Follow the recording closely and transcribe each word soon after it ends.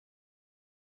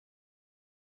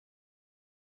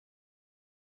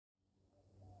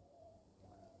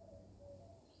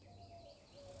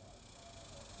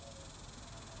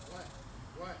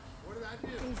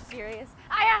serious?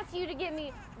 I asked you to get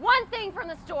me one thing from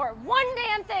the store, one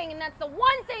damn thing, and that's the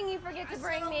one thing you forget to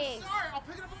bring me. I'm sorry. I'll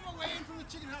pick it up on my way in from the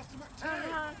chicken house tomorrow.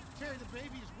 Terry, Terry, the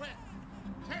baby is wet.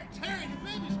 Terry, the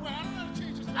baby's wet. I don't know how to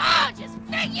change this. Oh, just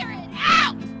figure it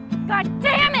out! God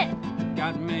damn it!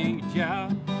 Got me a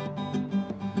job,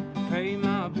 pay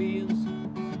my bills.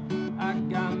 I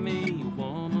got me a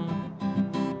woman,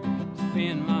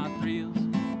 spend my thrills.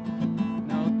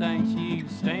 No thanks you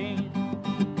stand.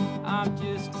 I'm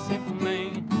just a simple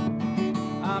man.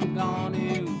 I'm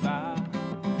gonna buy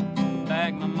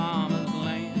back my mama's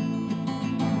land.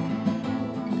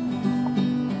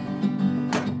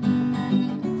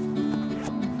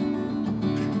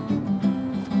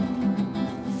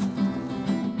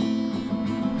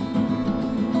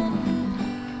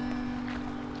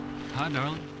 Hi,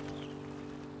 darling.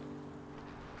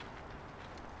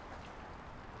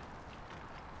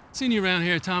 Seen you around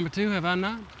here a time or two, have I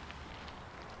not?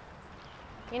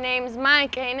 Your name's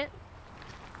Mike, ain't it?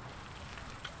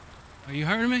 Are you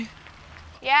heard of me?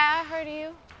 Yeah, I heard of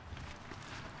you.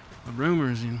 The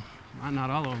rumors, you know, might not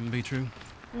all of them be true.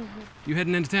 You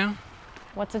heading into town?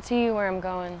 What's it to you where I'm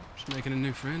going? Just making a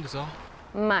new friend is all.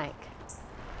 Mike.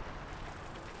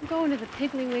 I'm going to the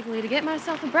Piggly Wiggly to get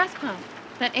myself a breast pump.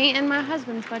 That ain't in my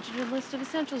husband's budgeted list of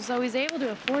essentials, so he's able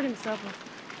to afford himself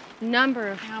a number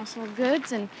of household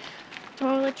goods and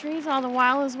toiletries, all the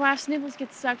while his wife's nipples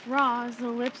get sucked raw as the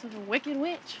lips of a wicked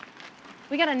witch.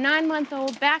 We got a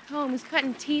 9-month-old back home who's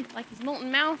cutting teeth like he's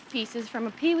molten mouthpieces from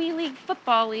a Pee Wee League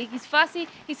football league. He's fussy,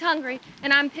 he's hungry,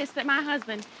 and I'm pissed that my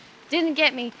husband didn't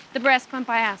get me the breast pump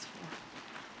I asked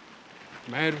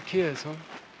for. Married with kids, huh?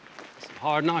 Some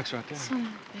hard knocks right there. Son of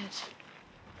a bitch.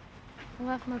 I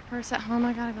left my purse at home.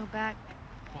 I gotta go back.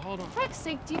 Well, hold on. For fuck's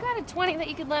sake, do you got a 20 that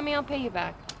you could lend me? I'll pay you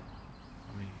back.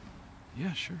 I mean,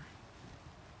 yeah, sure.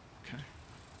 Okay.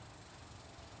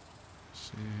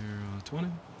 See here, 20.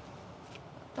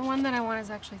 The one that I want is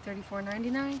actually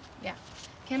 $34.99. Yeah.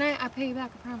 Can I pay you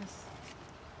back, I promise.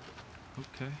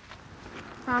 Okay.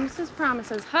 Promises,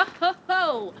 promises. Ho, ho,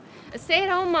 ho! A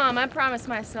stay-at-home mom, I promised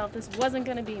myself this wasn't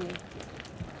gonna be me.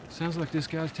 Sounds like this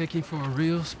guy's taking for a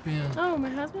real spin. Oh, my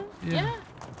husband? Yeah.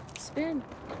 Spin.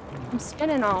 I'm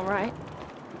spinning all right.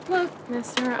 Look,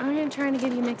 mister, I ain't trying to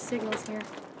give you mixed signals here.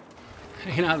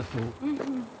 Ain't I the fool?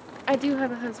 I do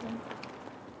have a husband.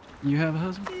 You have a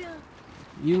husband? Yeah.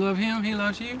 You love him, he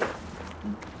loves you?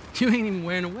 You ain't even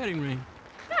wearing a wedding ring.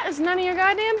 That is none of your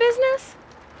goddamn business.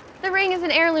 The ring is an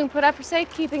heirloom put up for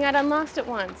safekeeping. I done lost it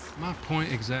once. My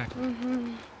point exactly.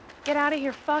 Get out of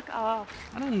here. Fuck off.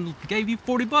 I done gave you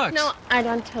 40 bucks. No, I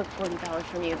done took $40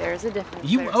 from you. There's a difference.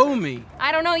 You there, owe sir. me.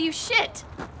 I don't owe you shit.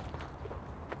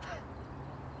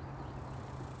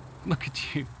 Look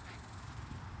at you.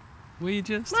 Will you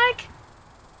just? Mike,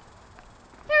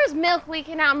 there's milk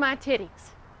leaking out my titties.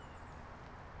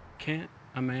 Can't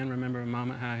a man remember a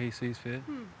moment how he sees fit?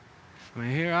 I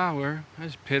mean, here I were. I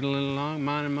was piddling along,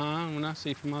 minding my own. When I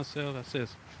see for myself,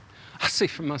 I see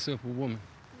for myself a woman.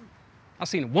 I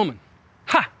seen a woman.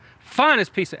 Ha!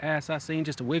 Finest piece of ass I seen,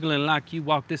 just a wiggling like you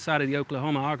walked this side of the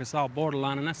Oklahoma-Arkansas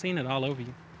borderline, and I seen it all over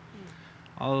you.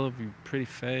 All of your pretty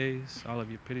face, all of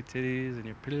your pretty titties, and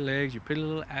your pretty legs, your pretty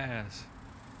little ass.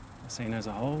 I seen there's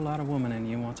a whole lot of woman in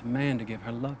you who wants a man to give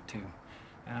her love to.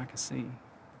 And I can see,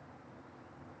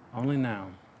 only now,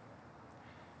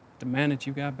 the man that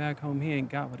you got back home, he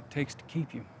ain't got what it takes to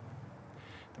keep you.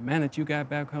 The man that you got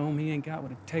back home, he ain't got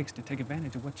what it takes to take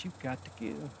advantage of what you've got to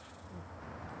give.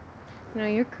 No,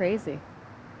 you're crazy.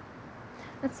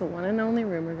 That's the one and only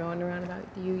rumor going around about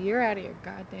you. You're out of your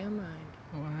goddamn mind.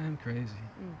 Oh, I am crazy.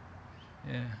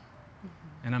 Yeah.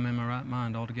 And I'm in my right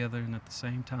mind altogether and at the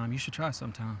same time. You should try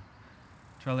sometime.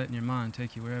 Try letting your mind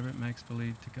take you wherever it makes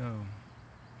believe to go.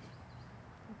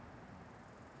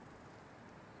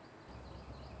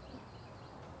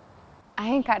 I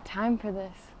ain't got time for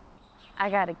this. I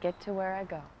gotta get to where I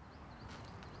go.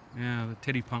 Yeah, the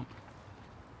titty pump.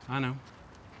 I know.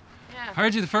 Yeah.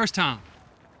 Heard you the first time.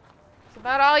 It's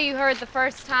about all you heard the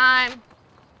first time.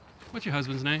 What's your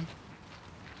husband's name?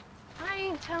 I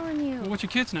ain't telling you. Well, what's your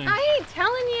kid's name? I ain't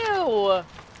telling you.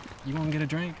 You want to get a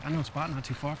drink? I know a spot not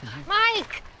too far from here.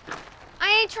 Mike, I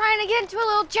ain't trying to get into a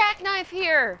little jackknife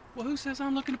here. Well, who says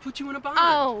I'm looking to put you in a bind?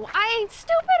 Oh, I ain't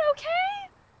stupid, okay?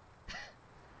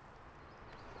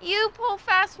 You pull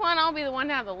fast one, I'll be the one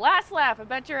to have the last laugh. I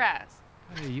bet your ass.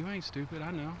 Hey, you ain't stupid,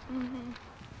 I know.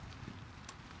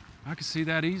 I could see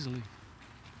that easily.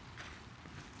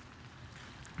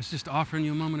 It's just offering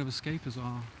you a moment of escape is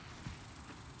all.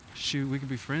 Shoot, we could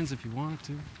be friends if you wanted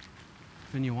to.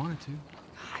 When you wanted to.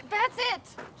 That's it.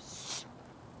 Shh.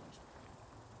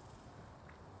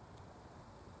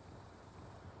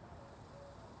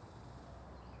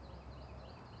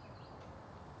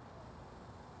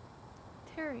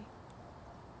 Terry.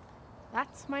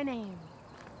 That's my name.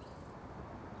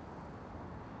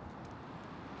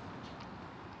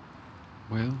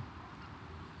 Well,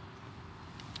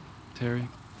 Terry,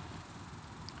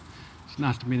 it's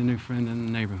nice to meet a new friend in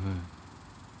the neighborhood.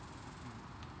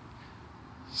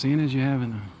 Seeing as you're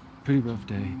having a pretty rough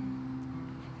day,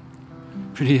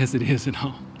 pretty as it is and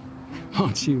all, why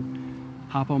don't you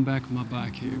hop on back on my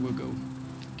bike here? We'll go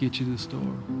get you to the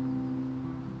store,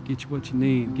 get you what you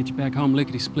need, get you back home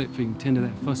lickety-split so you can tend to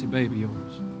that fussy baby of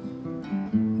yours.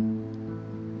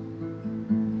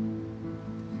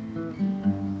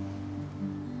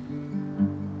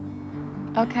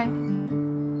 Okay.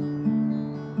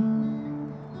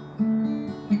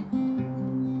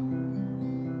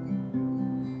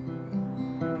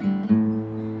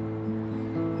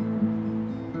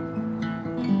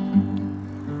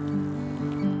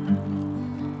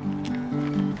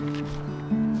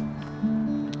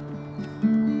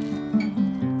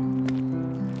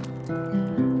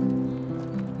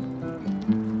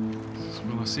 So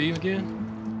will I see you again?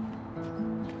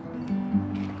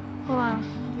 Hold on.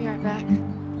 I'll be right back.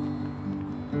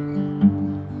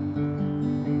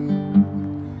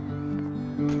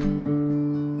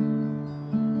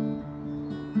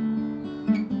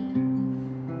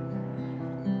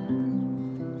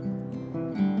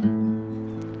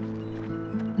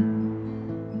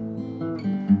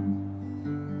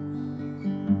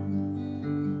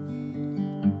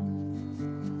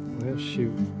 Well,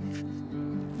 shoot.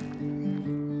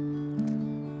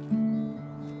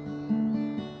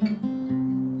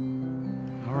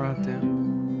 All right, then.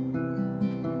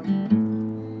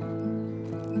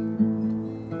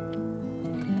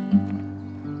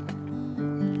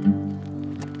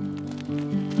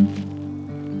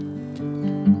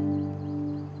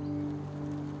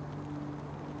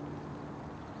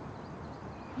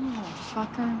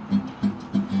 Motherfucker.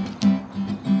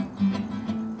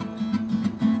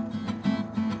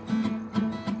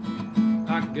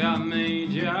 I got me a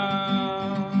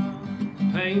job,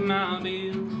 pay my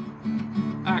bills.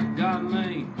 I got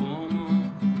me a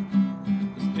woman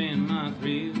to spend my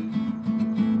thrills.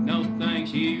 No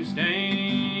thanks you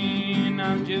stand,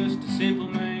 I'm just a simple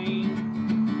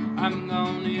man. I'm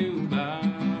gonna